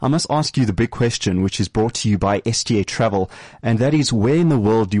I must ask you the big question, which is brought to you by STA Travel, and that is, where in the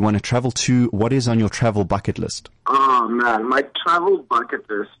world do you want to travel to? What is on your travel bucket list? Oh, man, my travel bucket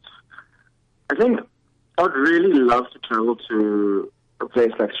list. I think I'd really love to travel to a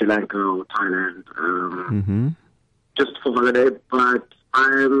place like Sri Lanka or Thailand, just for holiday, but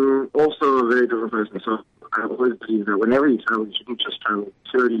I'm also a very different person, so I always believe that whenever you travel, you shouldn't just travel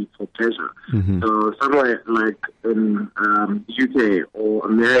purely for pleasure. So somewhere like in UK or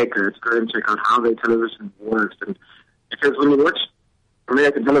America, it's go and check out how their television works. And because when you watch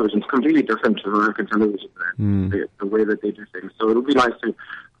American television, it's completely different to American television, the way that they do things. So it'll be nice to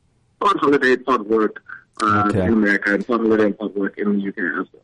part holiday, part work in America, and part holiday and part work in the UK as well.